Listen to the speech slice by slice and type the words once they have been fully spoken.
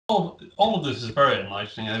all of this is very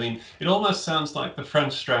enlightening. I mean, it almost sounds like the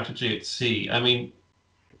French strategy at sea. I mean,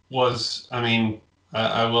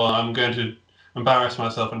 I'm going to embarrass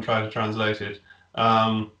myself and try to translate it.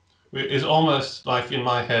 Is almost like in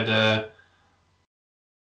my head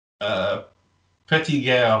petite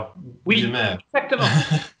guerre de Oui, mer. exactement.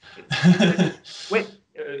 Well,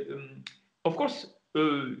 of course,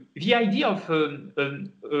 the idea of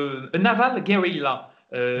a naval guerrilla,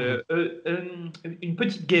 une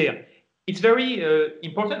petite guerre, it's very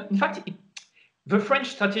important. In fact, the French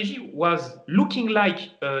strategy was looking like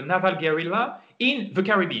a naval guerrilla in the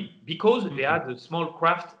Caribbean because they had a small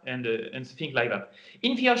craft and things like that.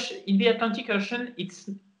 In the Atlantic Ocean, it's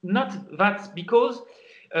not that because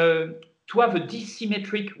to have a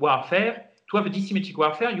disymmetric warfare, you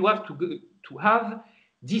have to have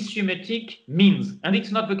disymmetric means, and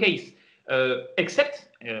it's not the case, except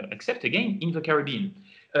again in the Caribbean.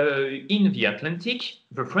 In the Atlantic,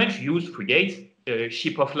 the French use frigates,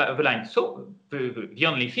 ship of the line. So the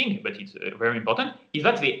only thing, but it's very important, is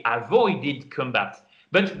that they avoided combat,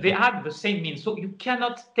 but they had the same means. So you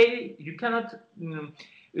cannot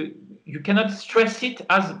stress it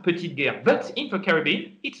as petite guerre. But in the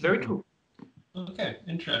Caribbean, it's very true. Okay,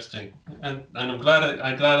 interesting, and I'm glad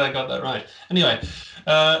I got that right. Anyway,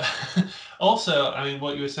 also, I mean,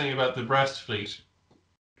 what you were saying about the Brest fleet.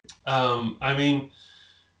 I mean,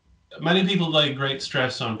 many people lay great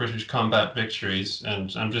stress on British combat victories,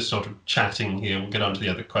 and I'm just sort of chatting here. We'll get on to the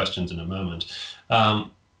other questions in a moment.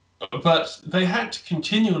 But they had to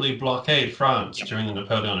continually blockade France during the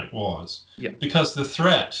Napoleonic Wars because the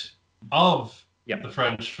threat of the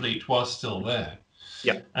French fleet was still there.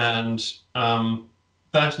 Yeah. And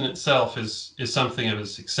that in itself is something of a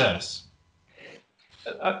success.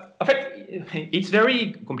 In fact, it's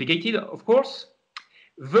very complicated, of course.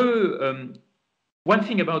 The one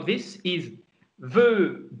thing about this is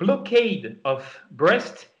the blockade of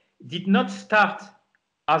Brest did not start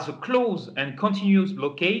as a close and continuous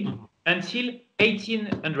blockade until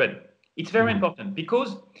 1800. It's very important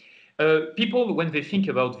because people, when they think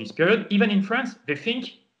about this period, even in France, they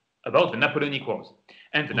think about the Napoleonic Wars.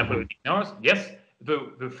 And the Napoleonic Wars, yes,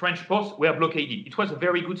 the French ports were blockaded. It was a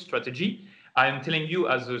very good strategy. I am telling you,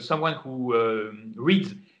 as someone who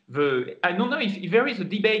reads the. I don't know if there is a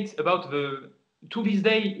debate about the. To this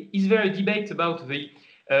day, is there a debate about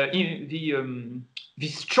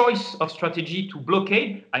this choice of strategy to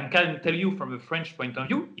blockade? I can tell you from a French point of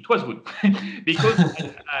view, it was good because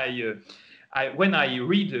when I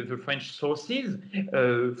read the French sources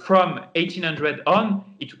from 1800 on,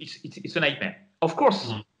 it's a nightmare. Of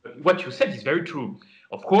course, what you said is very true.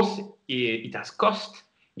 Of course, it has cost.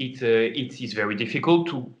 It is very difficult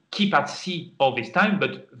to keep at sea all this time,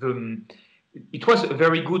 but it was a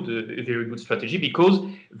very good strategy because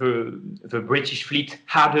the British fleet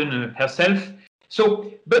hardened herself.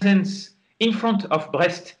 So, but since in front of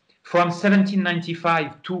Brest from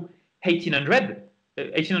 1795 to 1800.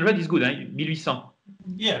 1800 is good, 1800.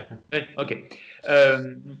 Yeah. Okay.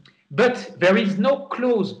 But there is no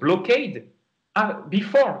close blockade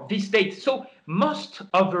before this date. So most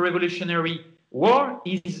of the Revolutionary War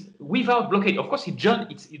is without blockade. Of course, it's John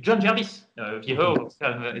Jervis, the Earl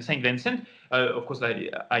of Saint Vincent. Of course,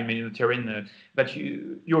 I'm a Unitarian, but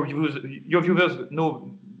your viewers know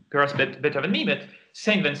perhaps better than me. But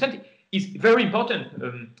Saint Vincent is very important.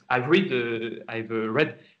 I've read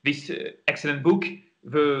this excellent book,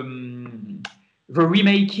 the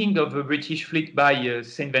remaking of the British fleet by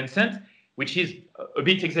Saint Vincent, which is a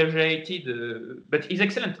bit exaggerated, but is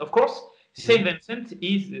excellent. Of course, Saint Vincent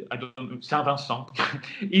is Saint Vincent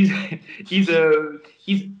is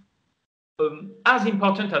as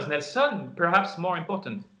important as Nelson, perhaps more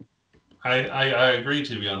important. I agree,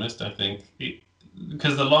 to be honest. I think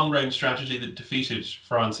because the long-range strategy that defeated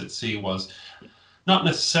France at sea was not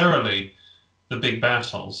necessarily the big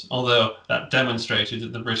battles, although that demonstrated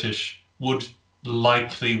that the British would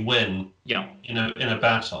likely win in a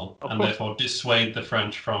battle, and therefore dissuade the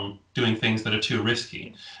French from doing things that are too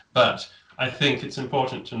risky. But I think it's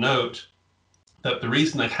important to note that the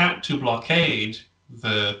reason they had to blockade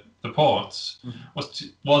the ports was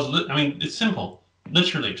it's simple,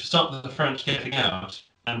 literally to stop the French getting out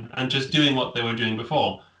and just doing what they were doing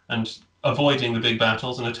before and avoiding the big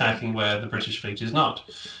battles and attacking where the British fleet is not.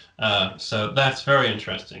 So that's very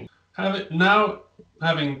interesting.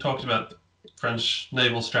 Having talked about French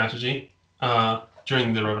naval strategy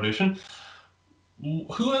during the Revolution,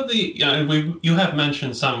 who are you have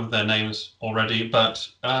mentioned some of their names already, but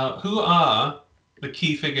who are the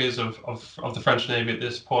key figures of the French Navy at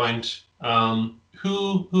this point?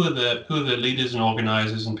 Who are the leaders and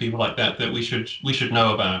organizers and people like that we should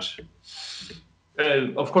know about?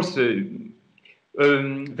 Of course,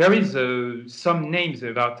 there is some names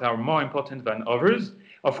that are more important than others.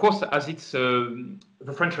 Of course, as it's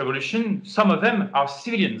the French Revolution, some of them are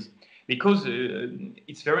civilians because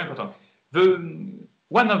it's very important.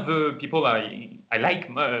 One of the people I like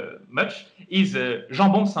much is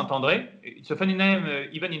Jambon Saint-André. It's a funny name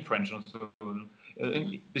even in French. So,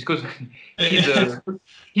 because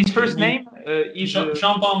his first name is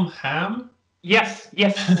Jambon Ham. Yes,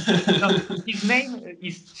 yes. No, his name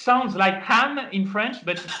sounds like ham in French,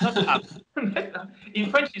 but it's not ham.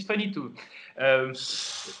 In French, it's funny too.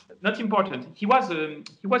 Not important. He was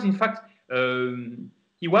in fact,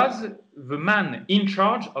 he was the man in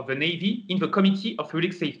charge of the Navy in the Committee of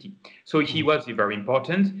Public Safety. So he was very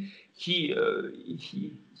important. He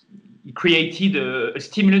created a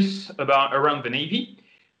stimulus around the Navy.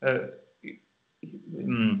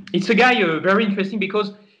 It's a guy very interesting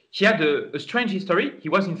because he had a strange history. He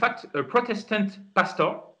was, in fact, a Protestant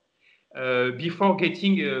pastor before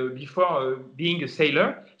being a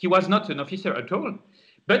sailor. He was not an officer at all,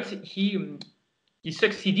 but he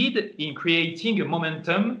succeeded in creating a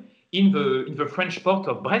momentum in the French port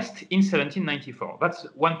of Brest in 1794. That's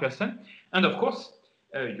one person. And of course,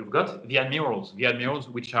 you've got the admirals,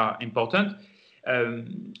 which are important.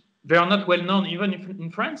 They are not well known even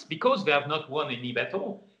in France because they have not won any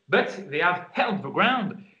battle, but they have held the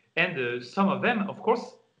ground. And some of them, of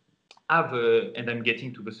course, have, and I'm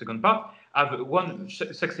getting to the second part, have won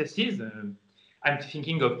successes. I'm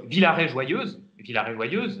thinking of Villaret-Joyeuse,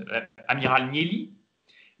 Amiral Nieli,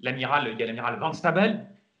 l'amiral Van Stabel,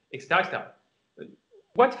 etc., etc.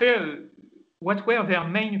 What were their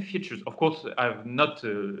main features? Of course, I've not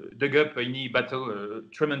dug up any battle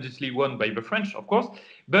tremendously won by the French, of course,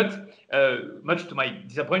 but much to my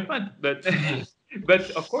disappointment. But,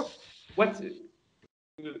 but of course,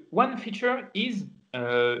 one feature is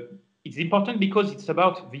it's important because it's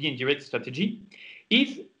about the indirect strategy.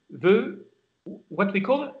 Is what we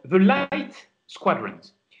call the light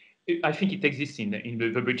squadrons. I think it exists in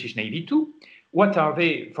the British Navy too. What are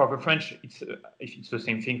they for the French? It's the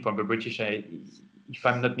same thing for the British, if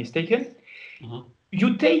I'm not mistaken. Mm-hmm.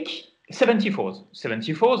 You take 74s.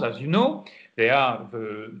 74s, as you know, they are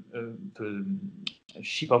the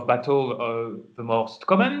ship of battle, the most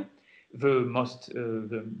common,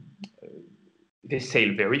 they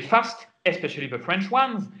sail very fast, especially the French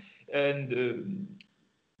ones. And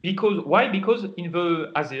why? Because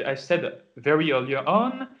as I said very earlier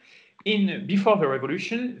on, before the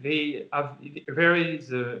revolution, there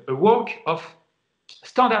is a work of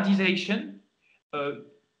standardization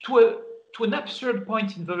to an absurd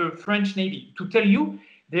point in the French Navy. To tell you,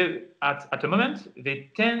 at a moment they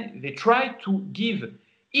try to give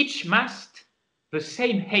each mast the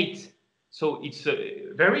same height. So it's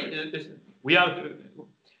we are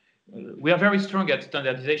very strong at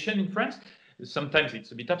standardization in France. Sometimes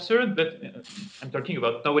it's a bit absurd, but I'm talking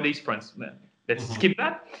about nowadays France. Let's skip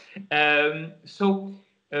that.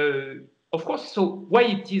 Of course, so why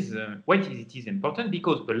it is important?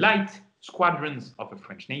 Because the light squadrons of the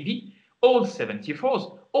French Navy, all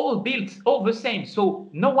 74s, all built, all the same. So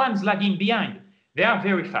no one's lagging behind. They are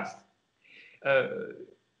very fast.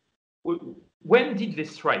 When did they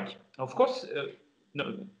strike? Of course,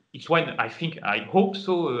 no, it's when I hope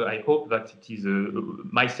so. I hope that it is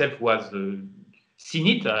myself who has seen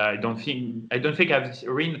it. I don't think I've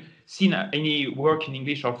seen any work in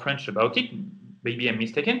English or French about it. Maybe I'm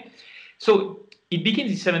mistaken. So it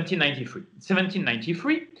begins in 1793.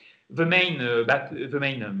 1793,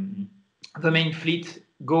 the main fleet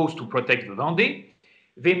goes to protect the Vendée.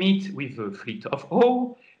 They meet with the fleet of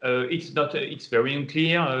Howe. It's very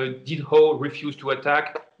unclear. Did Howe refuse to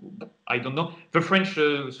attack? I don't know. The French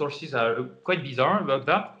sources are quite bizarre about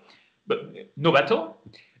that, but no battle.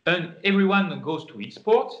 And everyone goes to its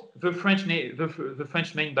port. The French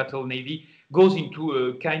main battle navy goes into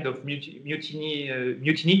a kind of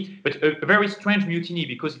mutiny, but a very strange mutiny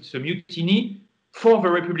because it's a mutiny for the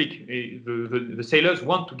Republic. The sailors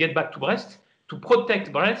want to get back to Brest to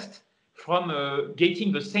protect Brest from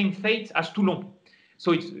getting the same fate as Toulon.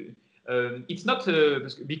 So it's not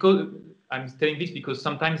because I'm telling this because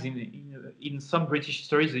sometimes in some British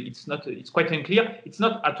histories it's quite unclear. It's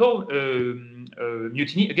not at all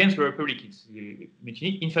mutiny against the Republic. It's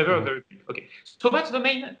mutiny in favor of the Republic. Okay, so that's the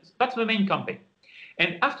main campaign.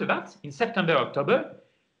 And after that, in September, October,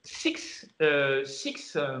 six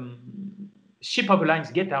ship of the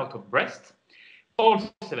lines get out of Brest, all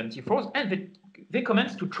 74s, and they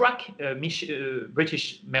commence to track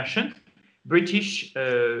British merchant. British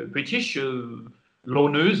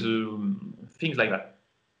loaners, things like that.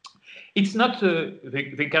 It's not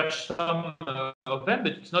they catch some of them,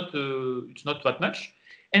 but it's not that much.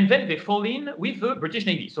 And then they fall in with the British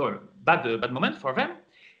Navy. So bad moment for them,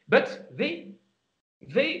 but they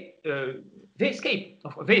escape.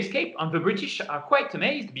 They escape, and the British are quite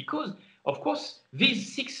amazed because, of course,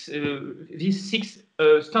 these six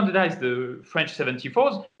standardized French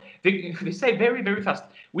 74s, they say very fast.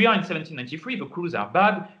 We are in 1793. The crews are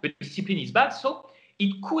bad. The discipline is bad. So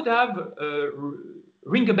it could have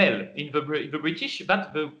ring a bell in the British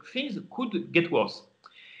that the things could get worse.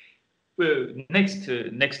 Next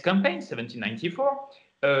campaign, 1794.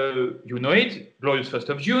 You know it. Glorious 1st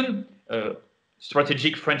of June.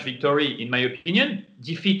 Strategic French victory, in my opinion.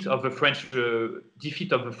 Defeat of the French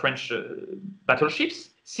battleships.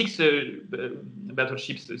 6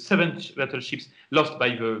 battleships, 7 battleships lost by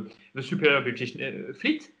the superior British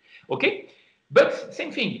fleet. Okay, but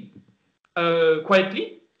same thing.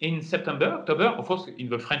 Quietly in September, October, of course, in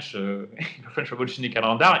the French revolutionary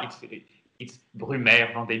calendar, it's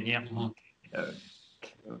Brumaire, Vendémiaire.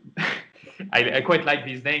 I quite like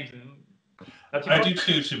these names. I do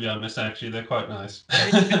too, to be honest. Actually, they're quite nice.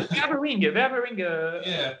 They have a ring.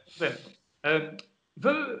 Yeah.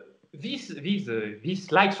 This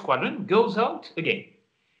light squadron goes out again,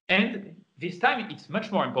 and this time it's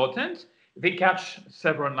much more important. They catch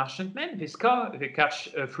several merchantmen. They catch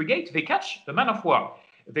a frigate. They catch a man of war.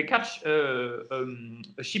 They catch a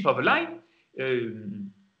ship of a line.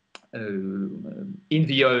 In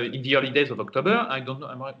the early days of October, I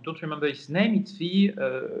don't remember his name. It's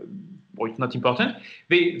it's not important.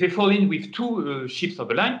 They fall in with 2 ships of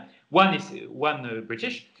the line. One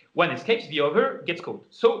British, one escapes, the other gets caught.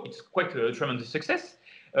 So it's quite a tremendous success.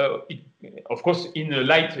 Of course, in the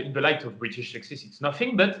light of British success, it's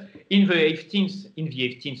nothing. But in the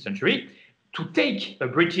 18th century, to take a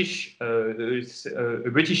British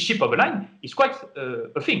ship of a line is quite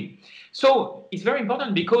a thing. So it's very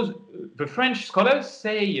important because the French scholars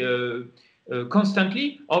say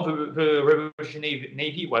constantly, the Revolutionary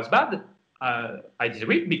Navy was bad. I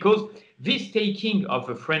disagree, because this taking of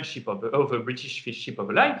a British ship of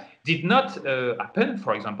a line did not happen,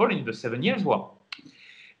 for example, in the 7 Years' War.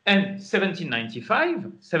 And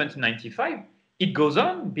 1795, it goes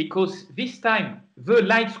on because this time the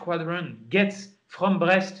light squadron gets from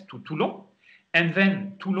Brest to Toulon, and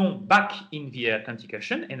then Toulon back in the Atlantic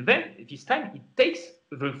Ocean, and then this time it takes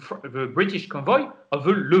the British convoy of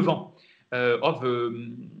the Levant,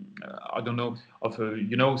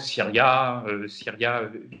 Syria,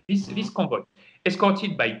 this convoy,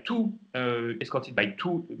 escorted by two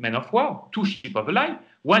men of war, 2 ships of the line.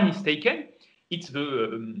 One is taken. It's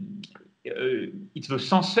the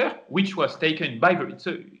Censeur, which was taken by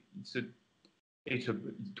it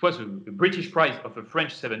was a British prize of a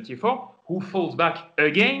French 74, who falls back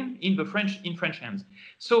again in French hands.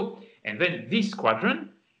 So, and then this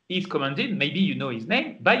squadron is commanded, maybe you know his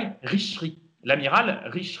name, by Richery, l'amiral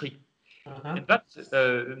Richery. And that's,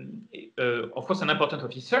 of course, an important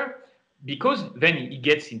officer, because then he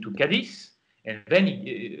gets into Cadiz, and then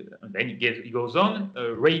he goes on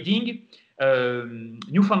raiding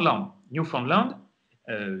Newfoundland.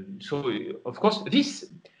 So, of course,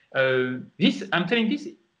 I'm telling this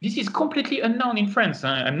is completely unknown in France.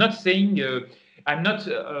 I'm not saying,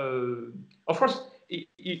 of course,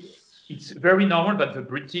 it's very normal that the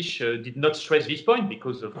British did not stress this point,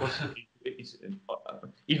 because, of course, it's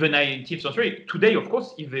even 19th century. Today, of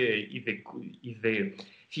course, if they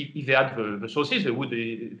had the sources, they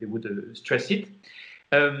would stress it.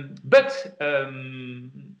 But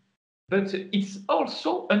it's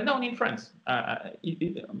also unknown in France.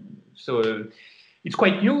 So it's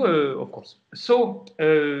quite new, of course. So,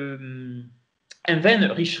 and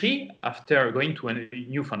then Richery, after going to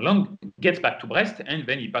Newfoundland, gets back to Brest, and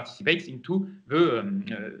then he participates into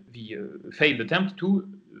the failed attempt to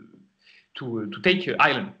take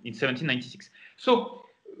Ireland in 1796. So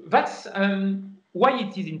that's why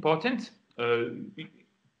it is important.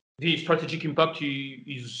 The strategic impact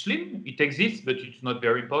is slim. It exists, but it's not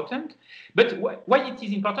very important. But why it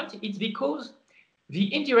is important? It's because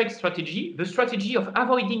the indirect strategy, the strategy of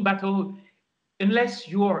avoiding battle, unless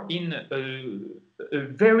you're in a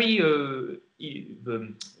very the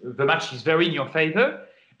match is very in your favor,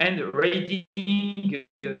 and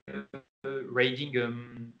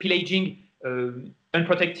pillaging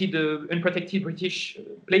unprotected British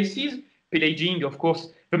places, pillaging, of course,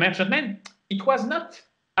 the merchantmen. It was not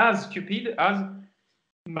as stupid as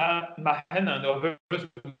Mahen and others would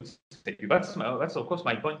say. That's of course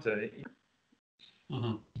my point.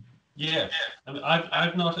 Yeah, I mean,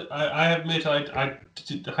 I admit I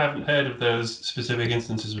haven't heard of those specific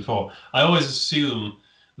instances before. I always assume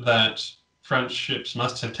that French ships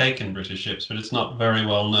must have taken British ships, but it's not very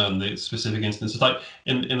well known, the specific instances. Like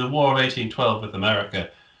in the War of 1812 with America,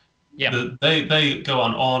 Yeah. they go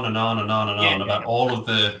on and on and on and on about all of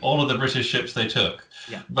the British ships they took.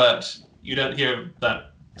 Yeah. But you don't hear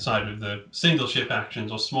that side of the single ship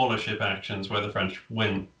actions or smaller ship actions where the French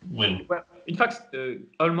win. Well, in fact,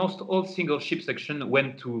 almost all single ships action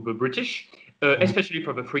went to the British, especially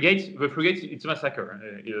for the frigates. The frigates, it's a massacre,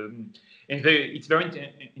 and it's very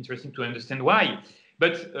interesting to understand why.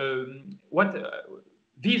 But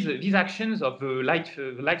these actions of the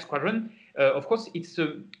light squadron, of course, it's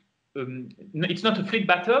not a fleet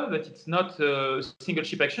battle, but it's not a single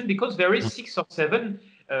ship action because there is 6 or 7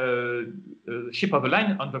 ship of the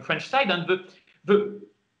line on the French side, and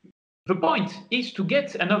the point is to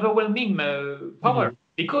get an overwhelming power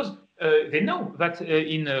because they know that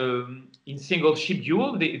in single ship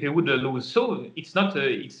duel they would lose. So it's not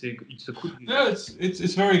it's a good. No,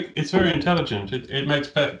 it's very intelligent. It makes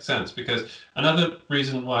perfect sense because another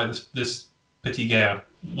reason why this petit guerre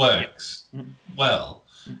works well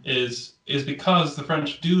is because the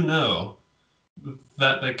French do know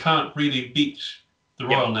that they can't really beat the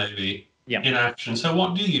Royal Navy in action. So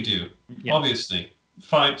what do you do? Obviously,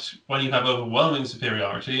 fight when you have overwhelming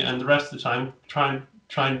superiority, and the rest of the time try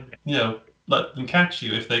and let them catch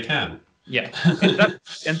you if they can. Yeah,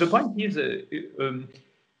 and the point is,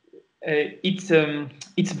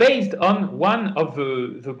 it's based on one of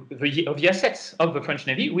the assets of the French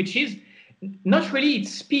Navy, which is not really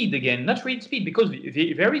its speed again, not really its speed, because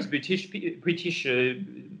there is British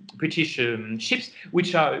ships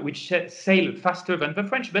which sail faster than the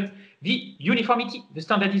French, but the uniformity, the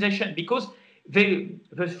standardization, because the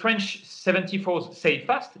French 74s sail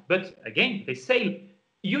fast, but again they sail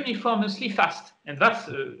uniformly fast, and that's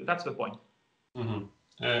the point.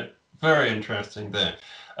 Very interesting there.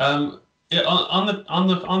 On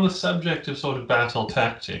the subject of sort of battle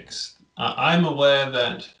tactics, I'm aware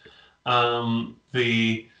that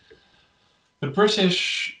the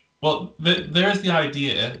British, well, there's the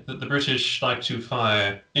idea that the British like to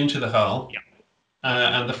fire into the hull,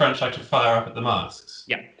 and the French like to fire up at the masts.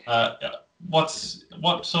 What's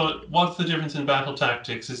the difference in battle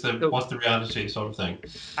tactics? What's the reality, sort of thing?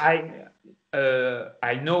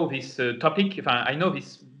 I know this topic. I know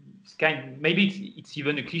this kind. Maybe it's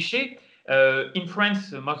even a cliche. In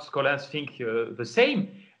France, most scholars think the same.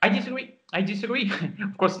 I disagree.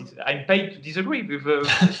 Of course, I'm paid to disagree with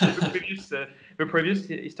the previous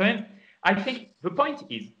historians. I think the point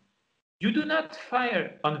is you do not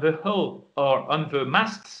fire on the hull or on the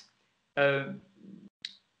masts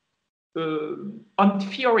on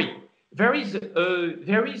theory. There is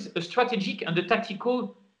a strategic and a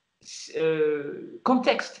tactical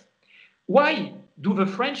context. Why do the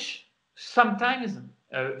French sometimes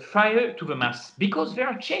fire to the mass? Because they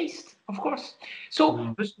are chased, of course.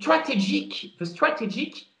 So the strategic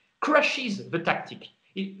crushes the tactic.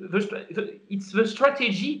 It's the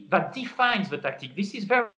strategy that defines the tactic. This is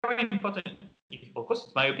very, very important. Of course,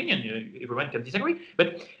 it's my opinion. Everyone can disagree,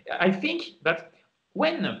 but I think that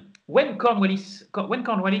when Cornwallis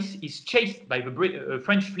is chased by the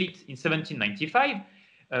French fleet in 1795,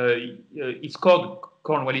 it's called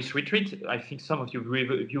Cornwallis Retreat. I think some of you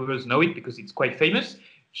viewers know it because it's quite famous.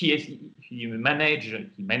 He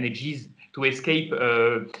manages to escape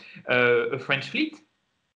a French fleet.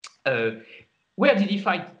 Where did he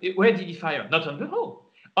fight? Where did he fire? Not on the hull,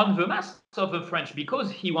 on the masts of the French, because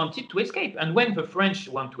he wanted to escape. And when the French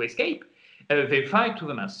want to escape, they fire to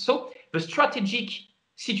the masts. So the strategic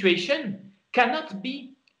situation cannot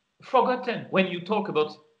be forgotten when you talk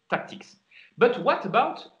about tactics. But what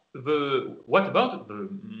about the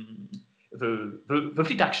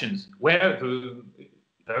fleet actions, where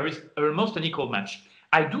there is almost an equal match?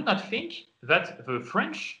 I do not think that the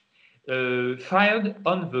French fired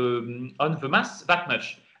on the masts that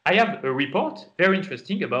much. I have a report very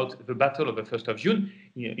interesting about the Battle of the 1st of June.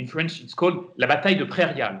 In French, it's called La Bataille de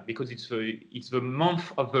Prairial, because it's the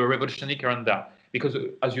month of the revolutionary calendar. Because,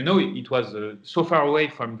 as you know, it was so far away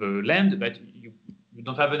from the land that you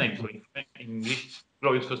don't have a name. So in English,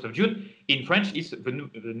 Glorious 1st of June. In French, it's the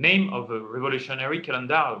name of the revolutionary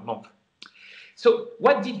calendar month. So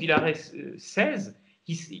what did Villaret says?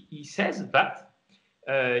 He says that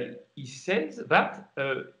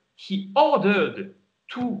he ordered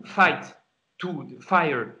to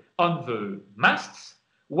fire on the masts.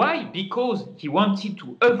 Why? Because he wanted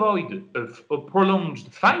to avoid a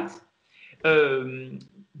prolonged fight.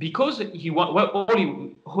 Because all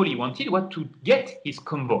he wanted was to get his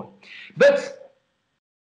convoy. But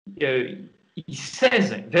he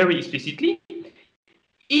says very explicitly,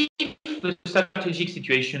 if if the strategic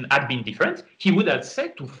situation had been different, he would have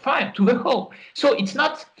said to fire to the hull. So it's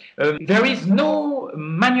not. There is no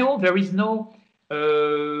manual. There is no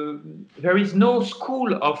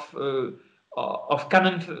school of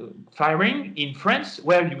cannon firing in France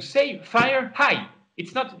where you say fire high.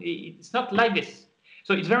 It's not like this.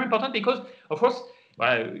 So it's very important because, of course,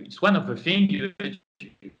 it's one of the things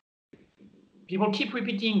people keep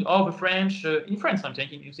repeating. Oh, the French in France. I'm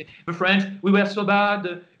taking you say the French. We were so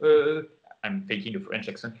bad. I'm taking a French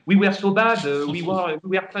accent. We were so bad. We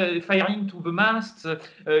were firing to the masts.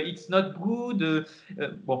 It's not good.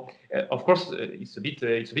 Of course, it's a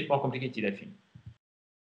bit more complicated, I think.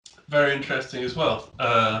 Very interesting as well.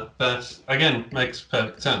 That again makes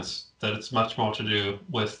perfect sense. That it's much more to do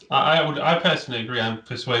with. I personally agree. I'm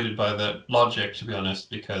persuaded by the logic, to be honest,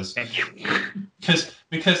 because Thank you.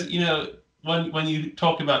 because you know when you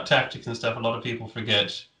talk about tactics and stuff, a lot of people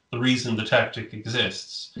forget the reason the tactic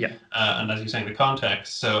exists. Yeah. And as you're saying, the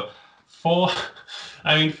context. So for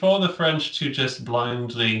the French to just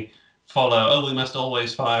blindly follow, oh, we must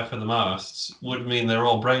always fire for the masts, would mean they're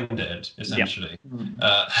all brain dead, essentially.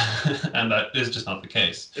 Yeah. And that is just not the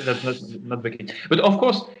case. That's not the case. But of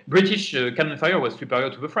course, British cannon fire was superior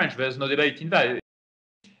to the French. There's no debate in that.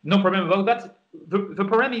 No problem about that. The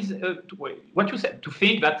problem is what you said, to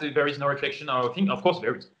think that there is no reflection or thing. Of course,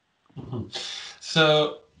 there is. Mm-hmm.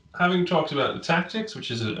 So, having talked about the tactics,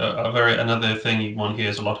 which is another thing one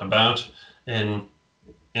hears a lot about in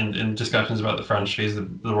discussions about the French Navy,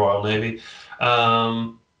 the Royal Navy.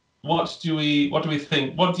 What do we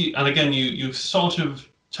think? And again, you've sort of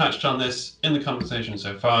touched on this in the conversation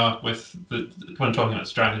so far when talking about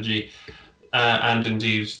strategy, and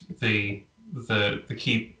indeed the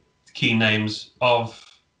key names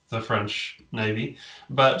of the French Navy.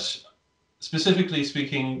 But specifically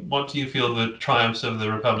speaking, what do you feel the triumphs of the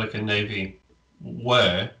Republican Navy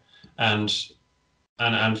were, and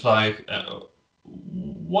like?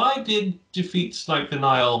 Why did defeats like the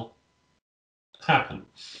Nile happen?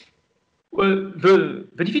 Well, the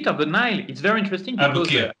defeat of the Nile, it's very interesting because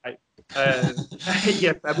Aboukir.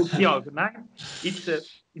 Yes, Aboukir of the Nile.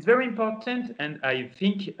 It's very important, and I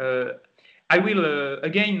think I will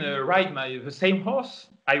again ride the same horse.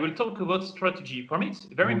 I will talk about strategy. For me, it's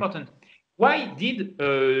very important. Why did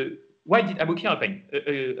Aboukir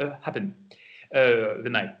happen? The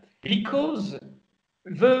Nile, because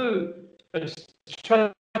the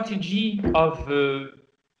strategy of the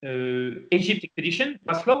Egypt expedition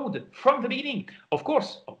was flawed from the beginning. Of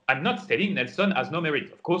course, I'm not saying Nelson has no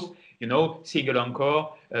merit. Of course, single anchor,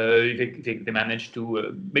 they managed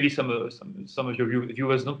to. Maybe some of your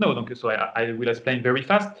viewers don't know, so I will explain very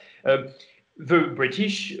fast. The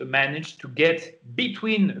British managed to get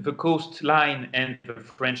between the coastline and the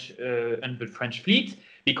French fleet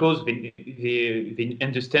because they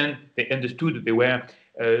understood they were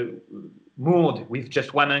moored with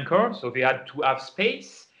just one anchor, so they had to have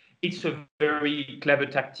space. It's a very clever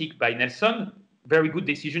tactic by Nelson. Very good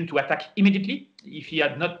decision to attack immediately. If he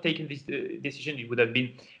had not taken this decision, it would have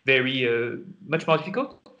been very much more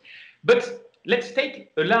difficult. But let's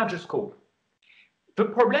take a larger scope. The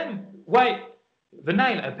problem why the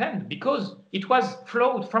Nile happened because it was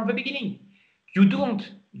flawed from the beginning. You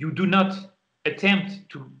do not attempt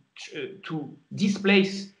to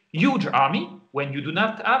displace huge army when you do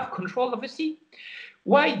not have control of the sea.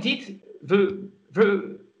 Why did the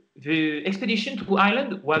expedition to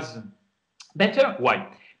Ireland was better? Why?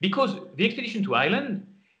 Because the expedition to Ireland,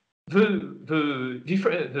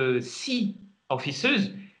 the sea officers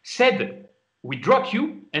said, we drop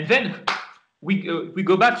you, and then we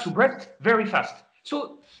go back to Brest very fast.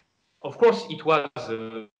 So, of course, it was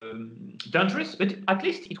dangerous, but at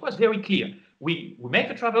least it was very clear. We make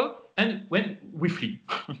the travel, and when we flee,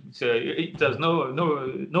 so it has no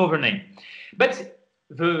other name. But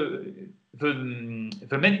the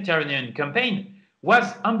Mediterranean campaign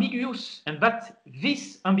was ambiguous, and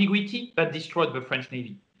this ambiguity that destroyed the French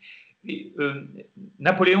Navy.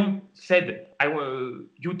 Napoleon said,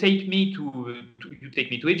 "You take me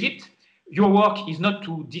to Egypt. Your work is not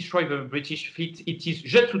to destroy the British fleet; it is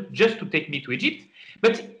just to take me to Egypt."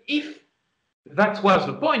 But if that was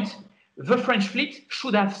the point, the French fleet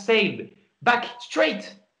should have sailed back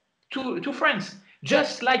straight to France,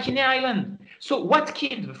 just like in Ireland. So what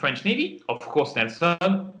killed the French Navy? Of course,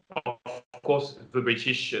 Nelson. Of course, the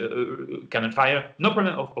British cannon fire. No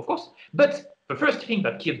problem, of course. But the first thing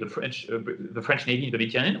that killed the French Navy in the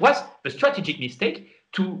Mediterranean was the strategic mistake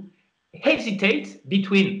to hesitate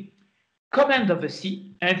between command of the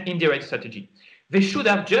sea and indirect strategy. They should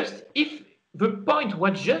have just, if the point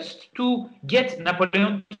was just to get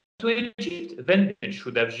Napoleon to Egypt, then they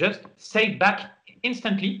should have just sailed back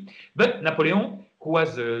instantly. But Napoleon, who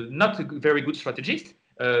was not a very good strategist,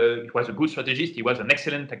 he was a good strategist, he was an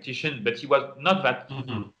excellent tactician, but he was not that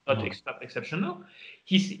exceptional.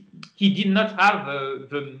 He did not have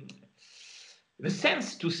the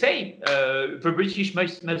sense to say the British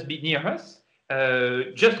must be near us.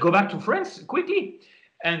 Just go back to France quickly.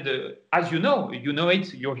 And as you know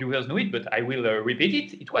it, your viewers know it, but I will repeat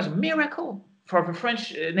it. It was a miracle for the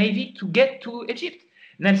French Navy to get to Egypt.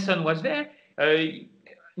 Nelson was there.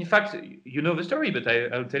 In fact, you know the story, but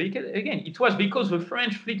I'll tell it again. It was because the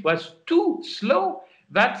French fleet was too slow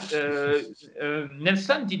that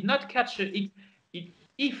Nelson did not catch it.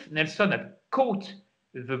 If Nelson had caught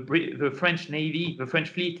the French Navy, the French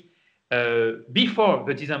fleet, before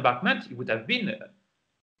the disembarkment, it would have been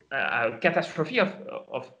a catastrophe of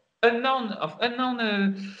unknown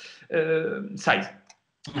size.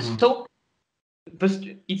 So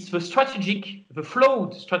it's the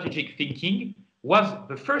flawed strategic thinking was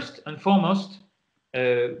the first and foremost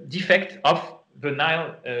defect of the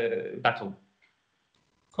Nile battle.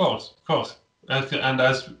 Of course. And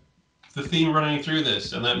as the theme running through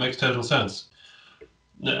this, and that makes total sense.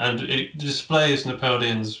 And it displays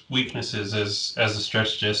Napoleon's weaknesses as a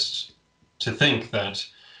strategist to think that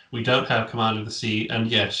we don't have command of the sea, and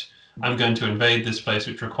yet I'm going to invade this place,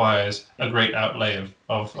 which requires a great outlay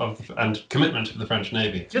of and commitment of the French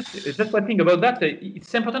Navy. Just one thing about that.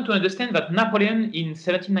 It's important to understand that Napoleon in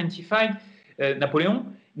 1795,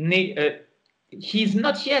 he's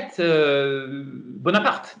not yet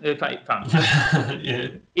Bonaparte. Yeah.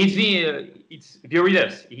 It's the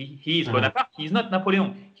reverse. He is Bonaparte. He's not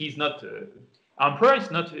Napoleon. He's not emperor. He's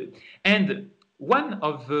not. And one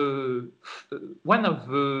of the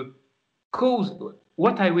cause.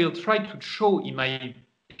 What I will try to show in my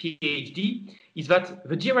PhD is that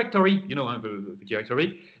the directory, the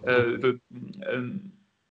directory,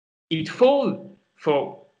 it fall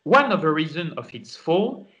for one of the reasons of its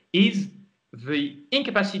fall is the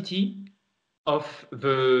incapacity of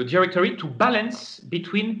the directory to balance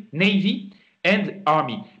between navy and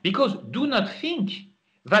army. Because do not think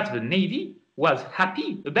that the navy was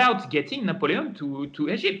happy about getting Napoleon to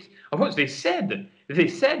Egypt. Of course, they said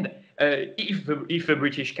if the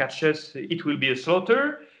British catch us, it will be a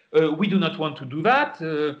slaughter. We do not want to do that.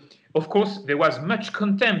 Of course, there was much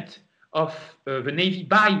contempt of the navy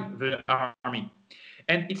by the army.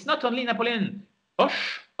 And it's not only Napoleon.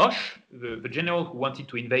 Hoche, the general who wanted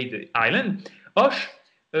to invade the island, Hoche,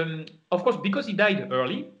 of course, because he died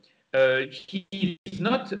early, he's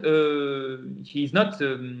not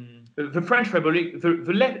the French Republic.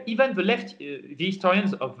 Even the left, the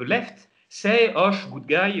historians of the left say Hoche, good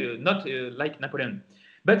guy, not like Napoleon.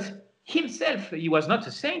 But himself, he was not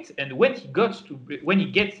a saint. And when he gets to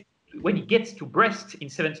Brest in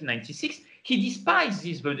 1796, he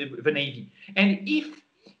despises the navy. And if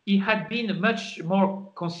he had been much more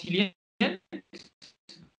conciliant, I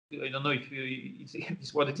don't know if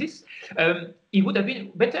this word exists, it would have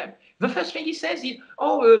been better. The first thing he says is,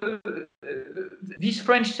 these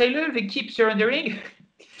French sailors, they keep surrendering.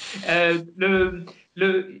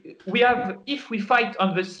 If we fight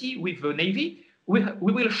on the sea with the navy, we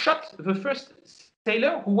will shoot the first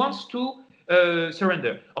sailor who wants to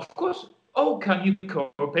surrender. Of course, how can you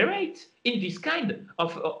cooperate in this kind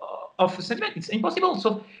of sentiment? It's impossible.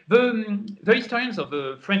 So the historians of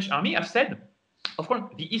the French army have said, of course,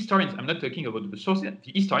 the historians, I'm not talking about the sources,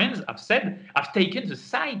 the historians have taken the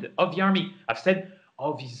side of the army, have said,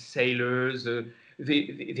 these sailors,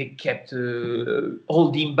 they kept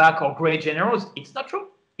holding back our great generals. It's not true.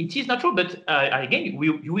 It is not true. But again,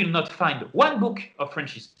 you will not find one book of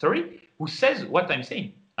French history who says what I'm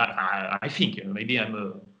saying. I think maybe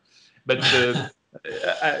I'm, but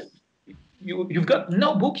you've got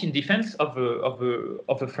no book in defense of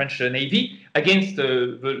the French Navy against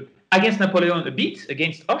Napoleon a bit,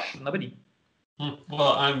 against Hoche, nobody.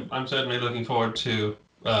 Well, I'm certainly looking forward to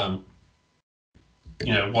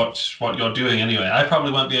what you're doing anyway. I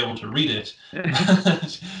probably won't be able to read it,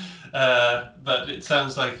 but it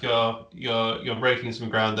sounds like you're breaking some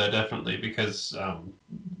ground there, definitely, because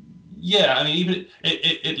even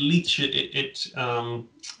it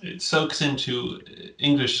soaks into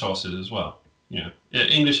English sources as well.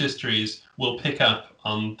 English histories will pick up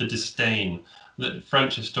on the disdain that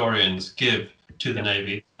French historians give to the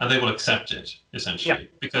Navy, and they will accept it essentially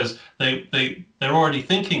because they're already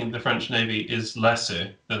thinking the French Navy is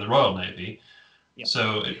lesser than the Royal Navy,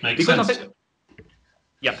 so it makes sense.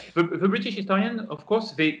 The British historian, of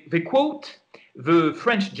course, they quote the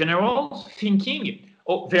French generals thinking,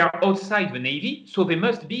 they are outside the Navy, so they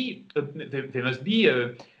must be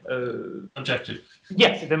objective.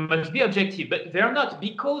 Yes, they must be objective, but they are not,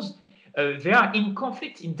 because they are in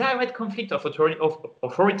conflict, in direct conflict of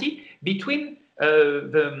authority between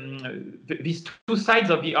these two sides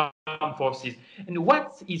of the armed forces. And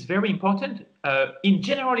what is very important in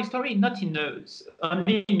general history, not in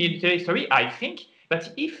only military history, I think,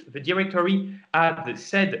 that if the directory had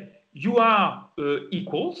said you are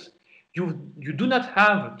equals, you do not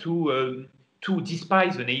have to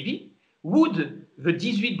despise the navy, would the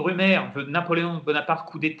 18 Brumaire, the Napoleon Bonaparte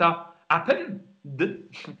coup d'etat happen?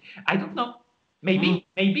 I don't know. Maybe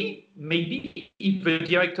if the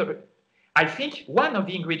director, I think one of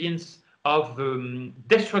the ingredients of the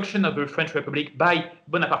destruction of the French Republic by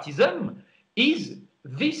Bonapartism is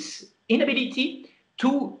this inability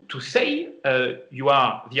to say you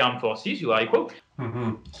are the armed forces, you are equal.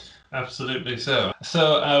 Mm-hmm. Absolutely so.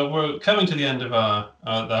 So we're coming to the end of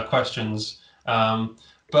our questions,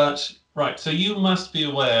 but right. So you must be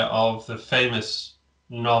aware of the famous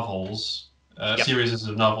novels, series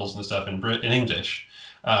of novels and stuff in English,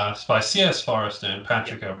 by C.S. Forester and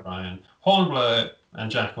Patrick O'Brian, Hornblower and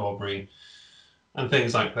Jack Aubrey, and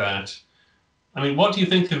things like that. I mean, what do you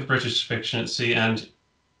think of British fiction at sea? And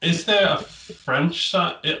is there a French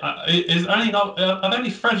side? Are there any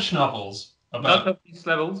French novels? Not of these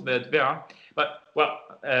levels, but there are. But, well,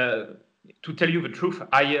 to tell you the truth,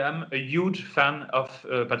 I am a huge fan of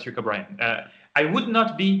Patrick O'Brian. I would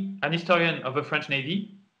not be an historian of the French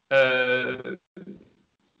Navy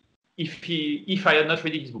if I had not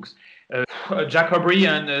read his books. Jack Aubrey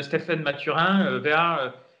and Stéphane Mathurin, they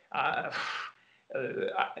are...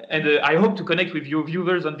 and I hope to connect with your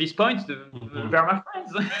viewers on this point. They are my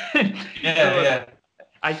friends.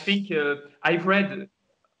 I think I've read...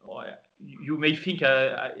 You may think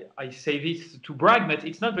I say this to brag, but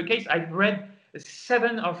it's not the case. I've read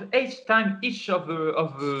 7 or 8 times each of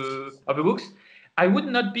the books. My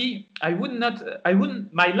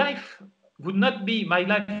life would not be my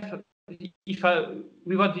life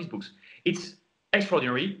without these books. It's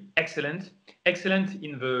extraordinary, excellent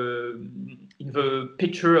in the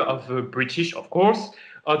picture of the British, of course,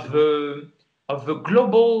 of the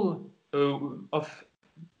global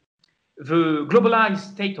the globalized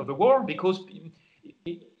state of the war, because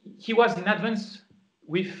he was in advance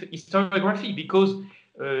with historiography, because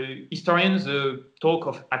historians talk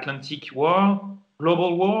of Atlantic War,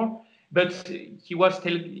 global war, but he was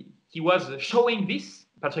showing this,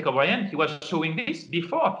 Patrick O'Brian, he was showing this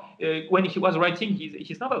before when he was writing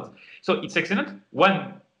his novels. So it's excellent.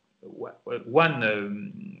 One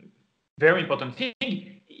very important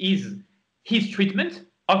thing is his treatment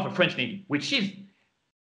of the French Navy, which is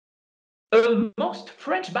almost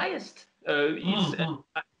French biased. In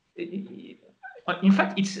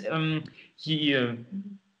fact, it's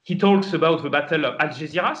he talks about the Battle of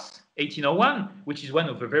Algeciras, 1801, which is one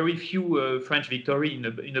of the very few French victory in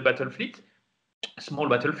a battle fleet, small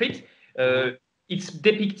battle fleet. It's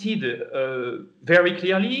depicted very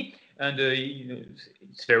clearly, and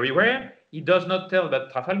it's very rare. He does not tell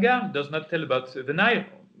about Trafalgar. He does not tell about the Nile.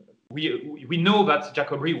 We know that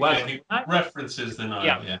Jack Aubrey was he references the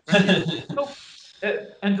Nile. Yeah. So,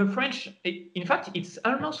 and the French, in fact, it's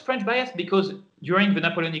almost French bias, because during the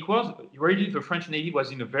Napoleonic Wars, really the French Navy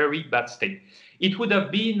was in a very bad state. It would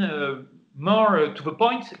have been more to the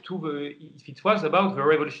point if it was about the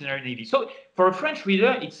Revolutionary Navy. So for a French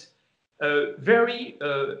reader, it's very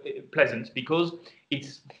pleasant, because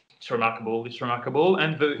it's remarkable. It's remarkable,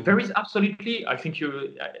 and there is absolutely, I think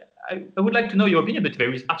I would like to know your opinion, but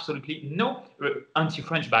there is absolutely no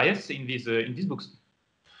anti-French bias in these books.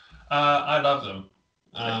 I love them.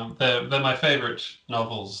 They're my favorite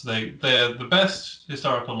novels. They're the best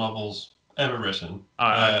historical novels ever written.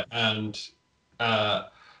 And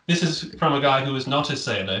this is from a guy who is not a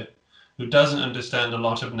sailor, who doesn't understand a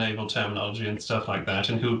lot of naval terminology and stuff like that,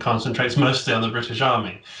 and who concentrates mostly on the British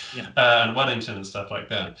Army and Wellington and stuff like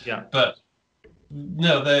that. Yeah. But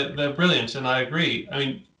no, they're brilliant, and I agree. I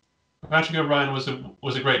mean, Patrick O'Brian was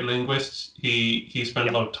a great linguist. He spent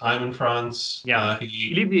a lot of time in France. Yeah.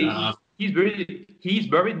 He's buried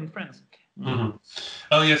in France. Mm-hmm.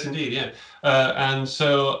 Oh yes, indeed. Yeah.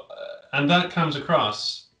 And that comes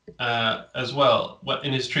across as well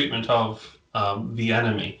in his treatment of the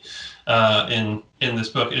enemy in this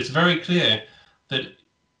book. It's very clear that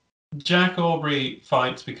Jack Aubrey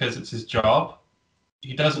fights because it's his job.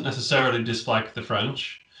 He doesn't necessarily dislike the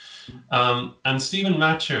French. And Stephen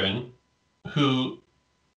Maturin, who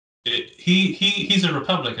he's a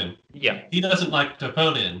Republican. Yeah. He doesn't like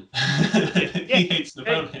Napoleon. He hates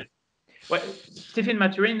Napoleon. Well, Stephen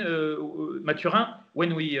Maturin,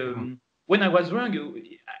 when I was young,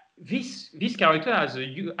 this character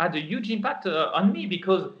had a huge impact on me,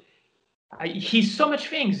 because he's so much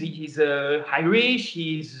things. He's Irish,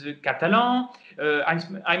 he's Catalan.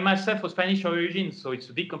 I myself was Spanish origin, so it's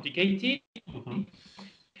a bit complicated. Mm-hmm.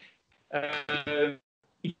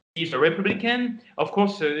 He's a Republican. Of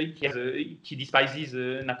course, he despises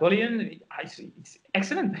Napoleon. It's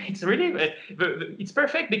excellent. It's really it's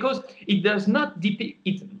perfect because it does not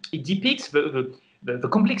it depicts the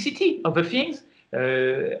complexity of the things.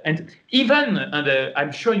 And even, and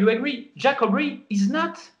I'm sure you agree, Jack Aubrey is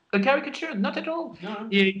not a caricature, not at all. No.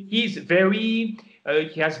 He's very,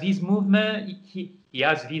 he has these movements, he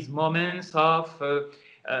has these moments of,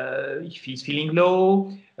 if he's feeling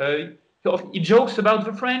low, he jokes about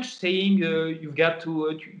the French, saying you've got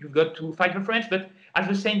to fight the French, but at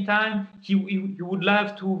the same time, he would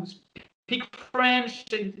love to speak French,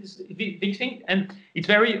 big thing, and it's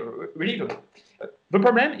very really good. The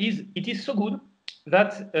problem is it is so good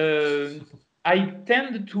that I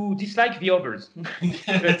tend to dislike the others.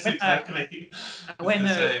 Yes, exactly. When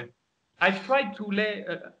I've tried to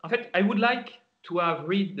in fact, I would like to have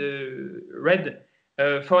read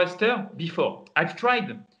Forrester before. I've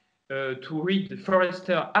tried to read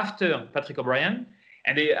Forrester after Patrick O'Brian,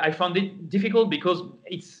 and I found it difficult because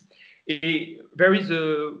there is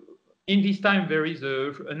in this time there is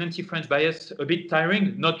an anti-French bias, a bit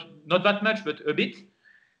tiring, not that much, but a bit.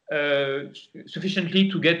 Sufficiently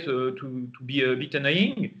to get to be a bit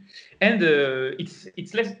annoying, and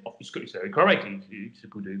it's less. It's very correct. It's a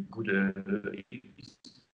good.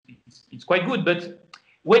 It's quite good. But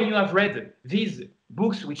when you have read these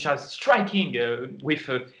books, which are striking with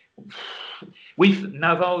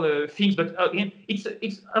naval things, but again,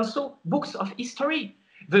 it's also books of history.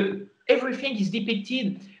 Everything is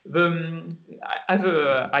depicted. I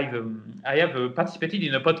have participated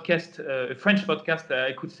in a podcast, a French podcast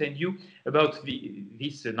I could send you about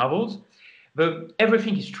these novels.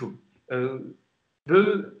 Everything is true.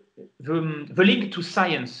 The link to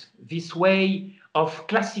science, this way of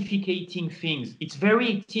classifying things, it's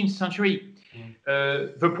very 18th century.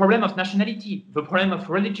 The problem of nationality, the problem of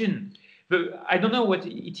religion. I don't know what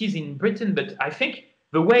it is in Britain, but I think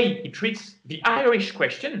the way he treats the Irish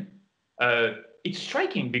question, it's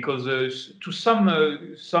striking because to some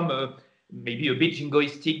maybe a bit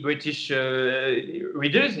jingoistic British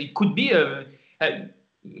readers, it could be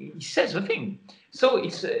he says the thing. So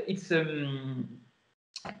it's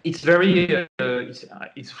very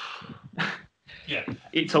yeah,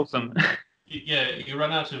 it's awesome. Yeah, you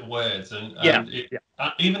run out of words, and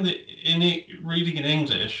even reading in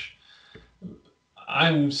English,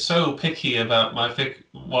 I'm so picky about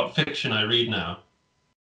what fiction I read now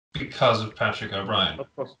because of Patrick O'Brian.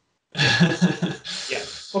 Of course. Yeah,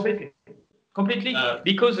 completely.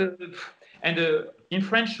 Because in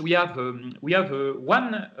French we have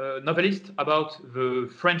one novelist about the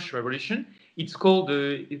French Revolution. It's called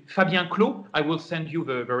Fabien Clos. I will send you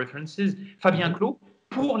the references. Fabien Clos,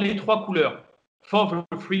 Pour les trois couleurs, for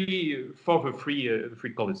the three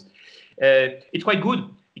colors. It's quite good.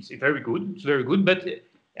 It's very good. It's very good, but it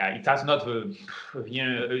has not the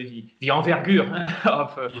envergure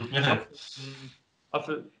of.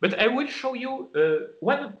 But I will show you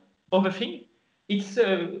one other thing. It's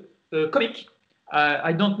a comic.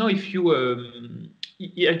 I don't know if you.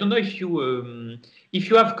 I don't know if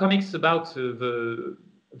you have comics about the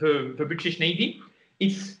British Navy.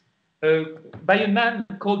 It's by a man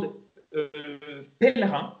called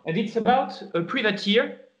Pellerin, and it's about a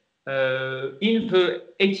privateer in the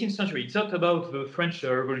 18th century. It's not about the French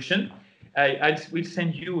Revolution. I will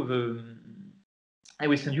send you the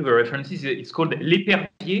references. It's called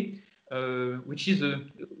L'Épervier, which is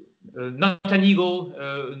not an eagle,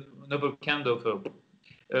 another kind of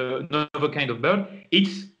bird.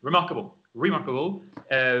 It's remarkable.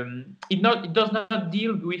 It does not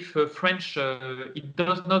deal with French. It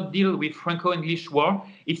does not deal with Franco-English war.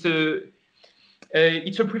 It's a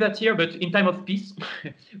privateer, but in time of peace,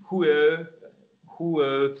 who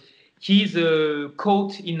he's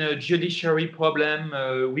caught in a judiciary problem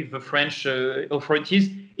with the French authorities.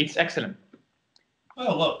 It's excellent.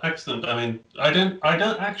 Oh, well, excellent. I mean, I don't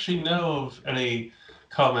actually know of any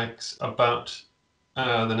comics about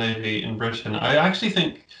the Navy in Britain. I actually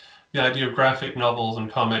think the idea of graphic novels and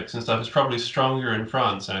comics and stuff is probably stronger in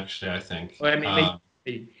France. Actually, I think. Well, I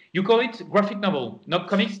mean, you call it graphic novel, not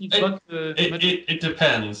comics. It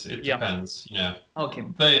depends. It depends. Yeah. Okay.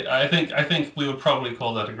 I think we would probably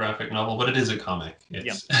call that a graphic novel, but it is a comic.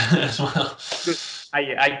 It's as well. Good.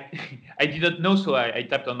 I did not know, so I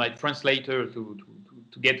tapped on my translator to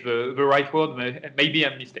get the right word. Maybe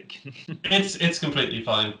I'm mistaken. It's completely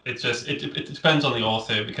fine. It's just it depends on the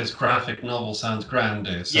author because graphic novel sounds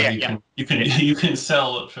grander, so you can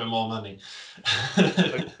sell it for more money.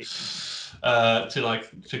 Okay.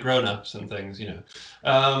 to grown-ups and things,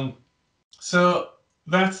 So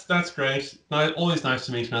that's great. Always nice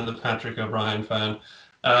to meet another Patrick O'Brien fan.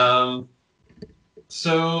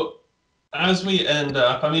 So as we end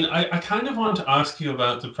up, I mean, I kind of want to ask you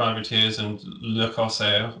about the privateers and Le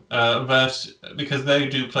Corsaire, because they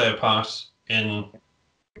do play a part in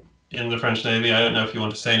the French Navy. I don't know if you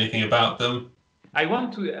want to say anything about them. I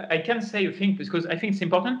can say a thing because I think it's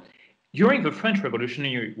important. During the French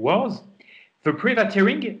Revolutionary Wars, the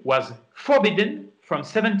privateering was forbidden from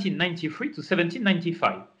 1793 to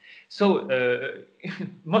 1795. So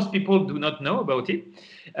most people do not know about it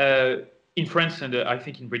in France and I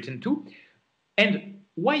think in Britain too. And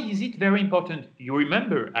why is it very important? You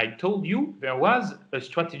remember I told you there was a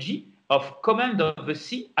strategy of command of the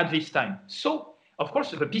sea at this time. So of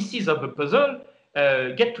course the pieces of the puzzle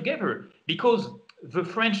get together because the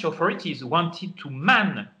French authorities wanted to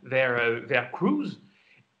man their crews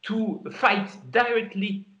to fight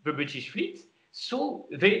directly the British fleet, so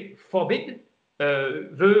they forbid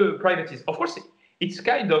the privateers. Of course, it's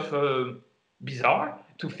kind of bizarre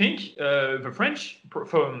to think the French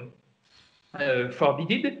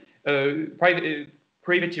forbidden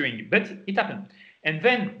privateering, but it happened. And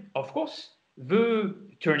then, of course, the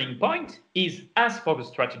turning point is, as for the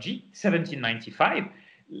strategy, 1795.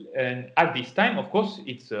 And at this time, of course,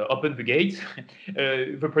 it's open the gates.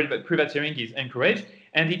 The privateering is encouraged,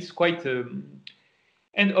 and it's quite.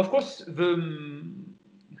 And of course,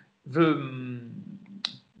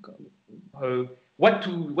 what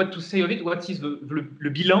to say of it? What is le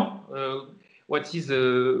bilan? What is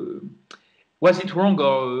was it wrong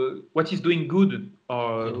or what is doing good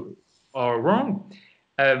or wrong?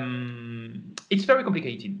 It's very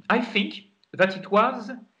complicated. I think that it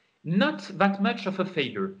was not that much of a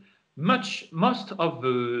failure. Most of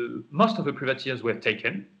the privateers were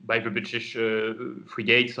taken by the British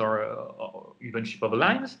frigates or even ship of the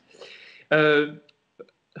lines.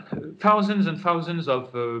 Thousands and thousands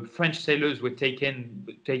of French sailors were taken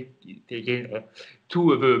to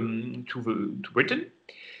Britain.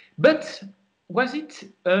 But was it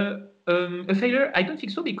a failure? I don't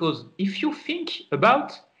think so, because if you think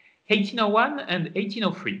about 1801 and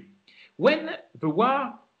 1803, when the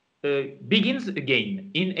war begins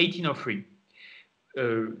again in 1803,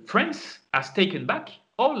 France has taken back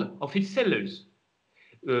all of its sailors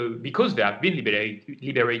because they have been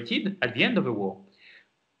liberated at the end of the war.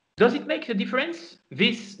 Does it make a difference?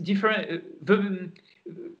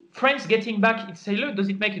 France getting back its sailors, does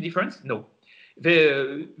it make a difference? No.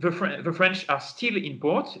 The French are still in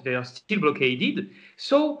port, they are still blockaded.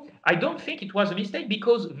 So I don't think it was a mistake,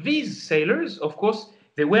 because these sailors, of course,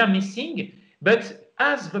 they were missing. But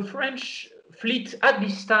as the French fleet at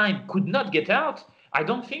this time could not get out, I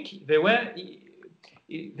don't think it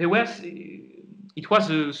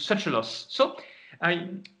was such a loss. So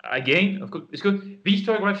again, of course, because the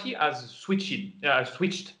historiography has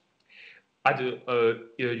switched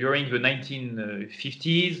during the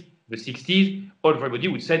 1950s, the 60s. Everybody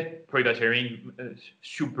would say privateering,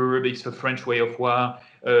 superb, it's the French way of war,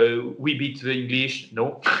 we beat the English.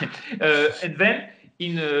 No. And then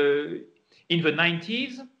in the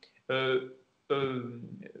 90s, the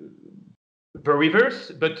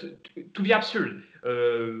reverse, but to be absurd.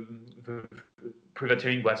 The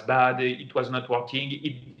privateering was bad, it was not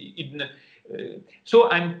working. So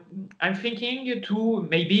I'm thinking to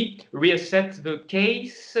maybe reassess the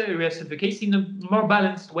case in a more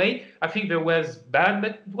balanced way. I think there was bad,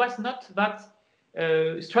 but it was not that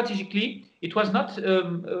strategically. It was not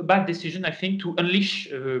a bad decision, I think, to unleash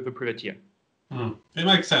the privateer. It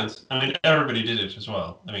makes sense. I mean, everybody did it as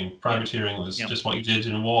well. I mean, privateering was just what you did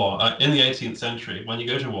in war. In the 18th century, when you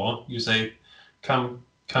go to war, you say, come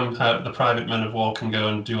the private men of war can go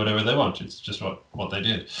and do whatever they want. It's just what they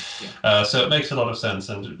did. Yeah. So it makes a lot of sense,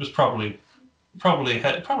 and it was probably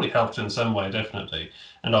helped in some way, definitely.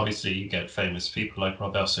 And obviously, you get famous people like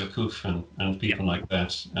Robert Surcouf and people like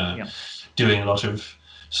that doing a lot of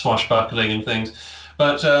swashbuckling and things.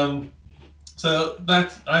 But so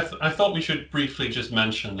that I thought we should briefly just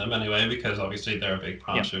mention them anyway, because obviously they're a big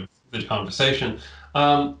part of the conversation.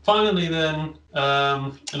 Finally, then,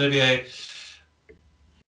 Olivier,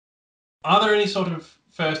 are there any sort of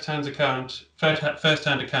first-hand accounts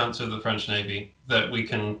of the French Navy that we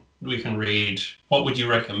can read? What would you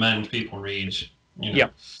recommend people read?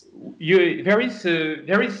 There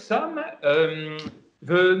is some,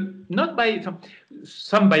 not by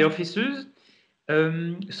some by officers,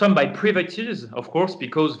 some by privateers, of course,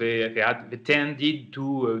 because they tended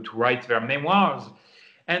to write their memoirs,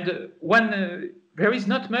 and there is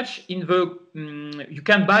not much in the you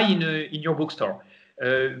can buy in your bookstore.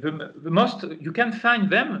 The most you can find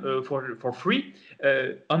them for free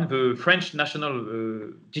on the French national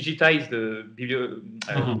digitized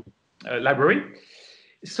library.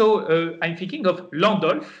 So I'm thinking of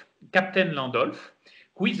Landolph, Captain Landolph,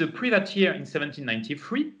 who is a privateer in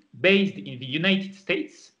 1793, based in the United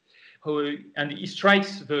States, and he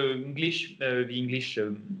strikes the English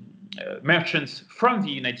merchants from the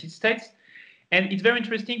United States. And it's very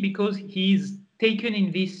interesting because he's taken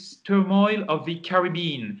in this turmoil of the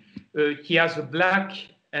Caribbean. He has a black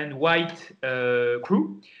and white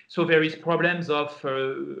crew, so there is problems of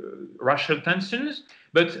racial tensions,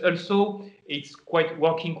 but also it's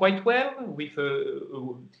working quite well with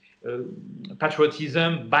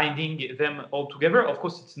patriotism binding them all together. Of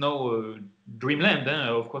course, it's no dreamland.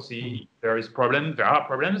 Of course, there are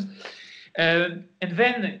problems, and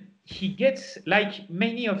then he gets, like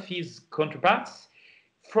many of his counterparts,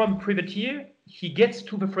 from privateer, he gets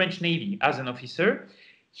to the French Navy as an officer.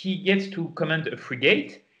 He gets to command a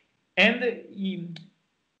frigate, and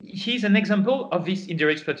he's an example of this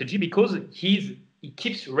indirect strategy because he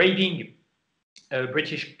keeps raiding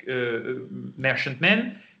British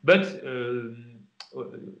merchantmen, but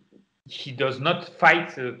he does not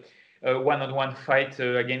fight one-on-one fight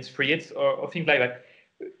against frigates or things like that.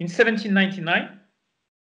 In 1799,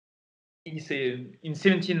 in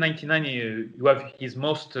 1799, you have his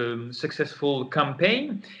most successful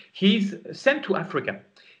campaign. He's sent to Africa.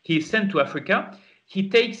 He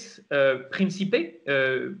takes Principe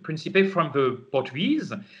from the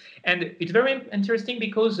Portuguese, and it's very interesting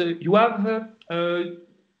because you have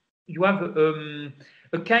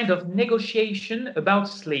a kind of negotiation about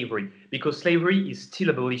slavery, because slavery is still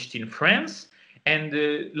abolished in France, and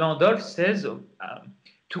Landolph says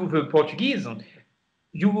to the Portuguese,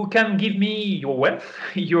 you can give me your wealth,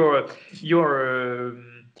 your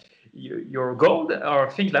gold, or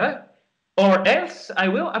things like that, or else I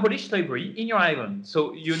will abolish slavery in your island.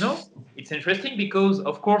 So, it's interesting because,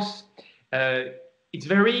 of course, it's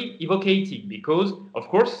very evocating because, of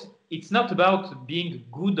course, it's not about being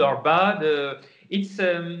good or bad.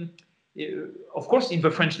 Of course, in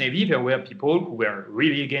the French Navy, there were people who were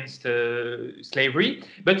really against slavery,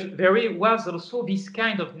 but there was also this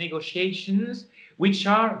kind of negotiations which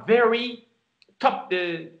are very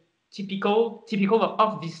typical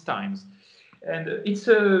of these times. And it's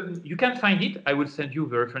you can find it. I will send you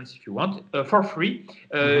the reference if you want for free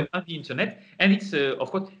on the internet. And it's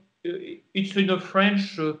of course it's in a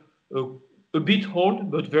French, a bit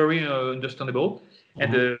old but very understandable.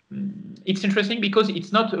 And it's interesting because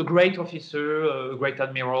it's not a great officer, a great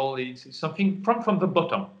admiral. It's something from the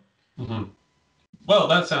bottom. Well,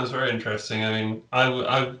 that sounds very interesting. I mean, I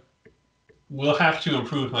will have to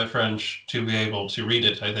improve my French to be able to read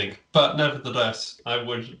it, I think. But nevertheless, I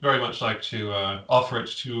would very much like to offer it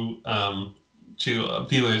to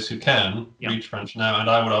viewers who can read French now, and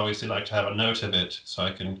I would obviously like to have a note of it so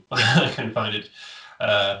I can I can find it.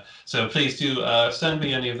 So please do send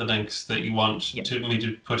me any of the links that you want me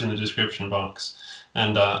to put in the description box,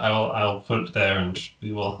 and I'll put it there, and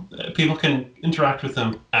we will. People can interact with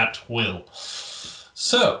them at will.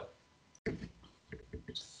 So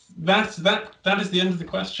that is the end of the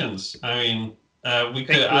questions. I mean, we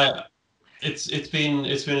could. It's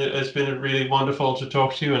been really wonderful to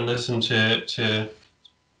talk to you and listen to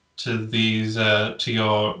these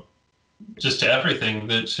to everything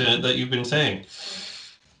that you've been saying.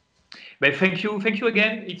 But thank you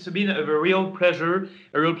again. It's been a real pleasure.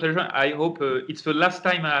 I hope it's the last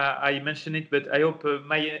time I mention it, but I hope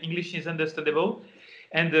my English is understandable.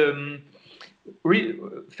 And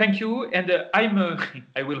thank you. And I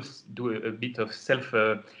will do a bit of self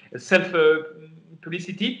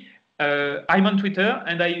publicity. I'm on Twitter,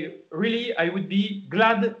 and I would be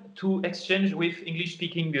glad to exchange with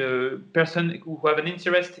English-speaking person who have an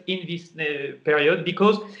interest in this period,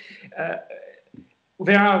 because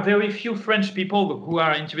there are very few French people who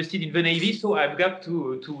are interested in the Navy, so I've got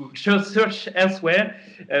to search elsewhere.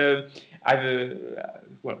 It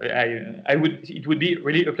would be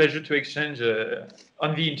really a pleasure to exchange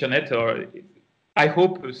on the internet, or I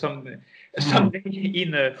hope someday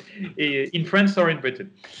in France or in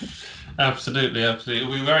Britain. Absolutely. It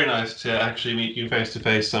would be very nice to actually meet you face to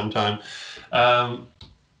face sometime.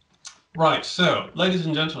 Right, so ladies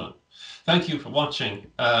and gentlemen, thank you for watching.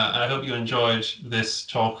 I hope you enjoyed this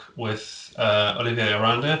talk with Olivier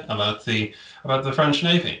Aranda about the French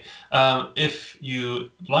Navy. If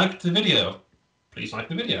you liked the video, please like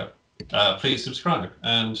the video. Please subscribe,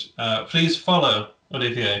 and please follow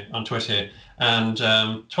Olivier on Twitter and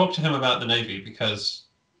talk to him about the Navy, because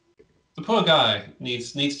the poor guy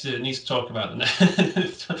needs to talk about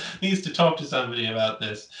needs to talk to somebody about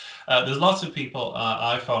this. There's lots of people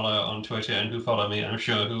I follow on Twitter and who follow me, I'm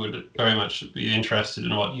sure, who would very much be interested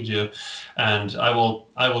in what you do, and I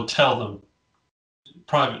will tell them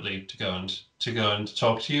privately to go and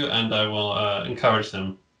talk to you, and I will encourage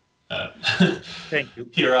them Thank you.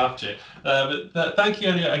 hereafter. But thank you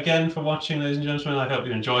again for watching, ladies and gentlemen. I hope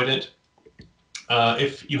you enjoyed it.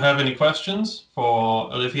 If you have any questions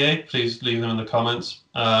for Olivier, please leave them in the comments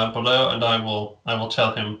below, and I will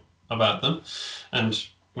tell him about them, and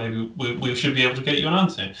maybe we should be able to get you an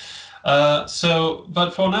answer. But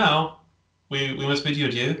for now, we must bid you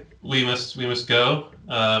adieu. We must go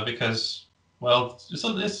because, well,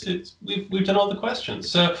 we've done all the questions.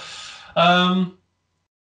 So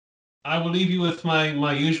I will leave you with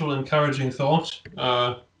my usual encouraging thought,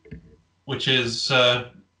 which is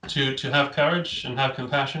to have courage and have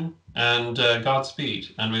compassion, and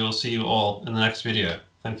Godspeed. And we will see you all in the next video.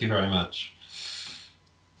 Thank you very much.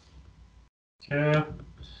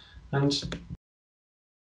 And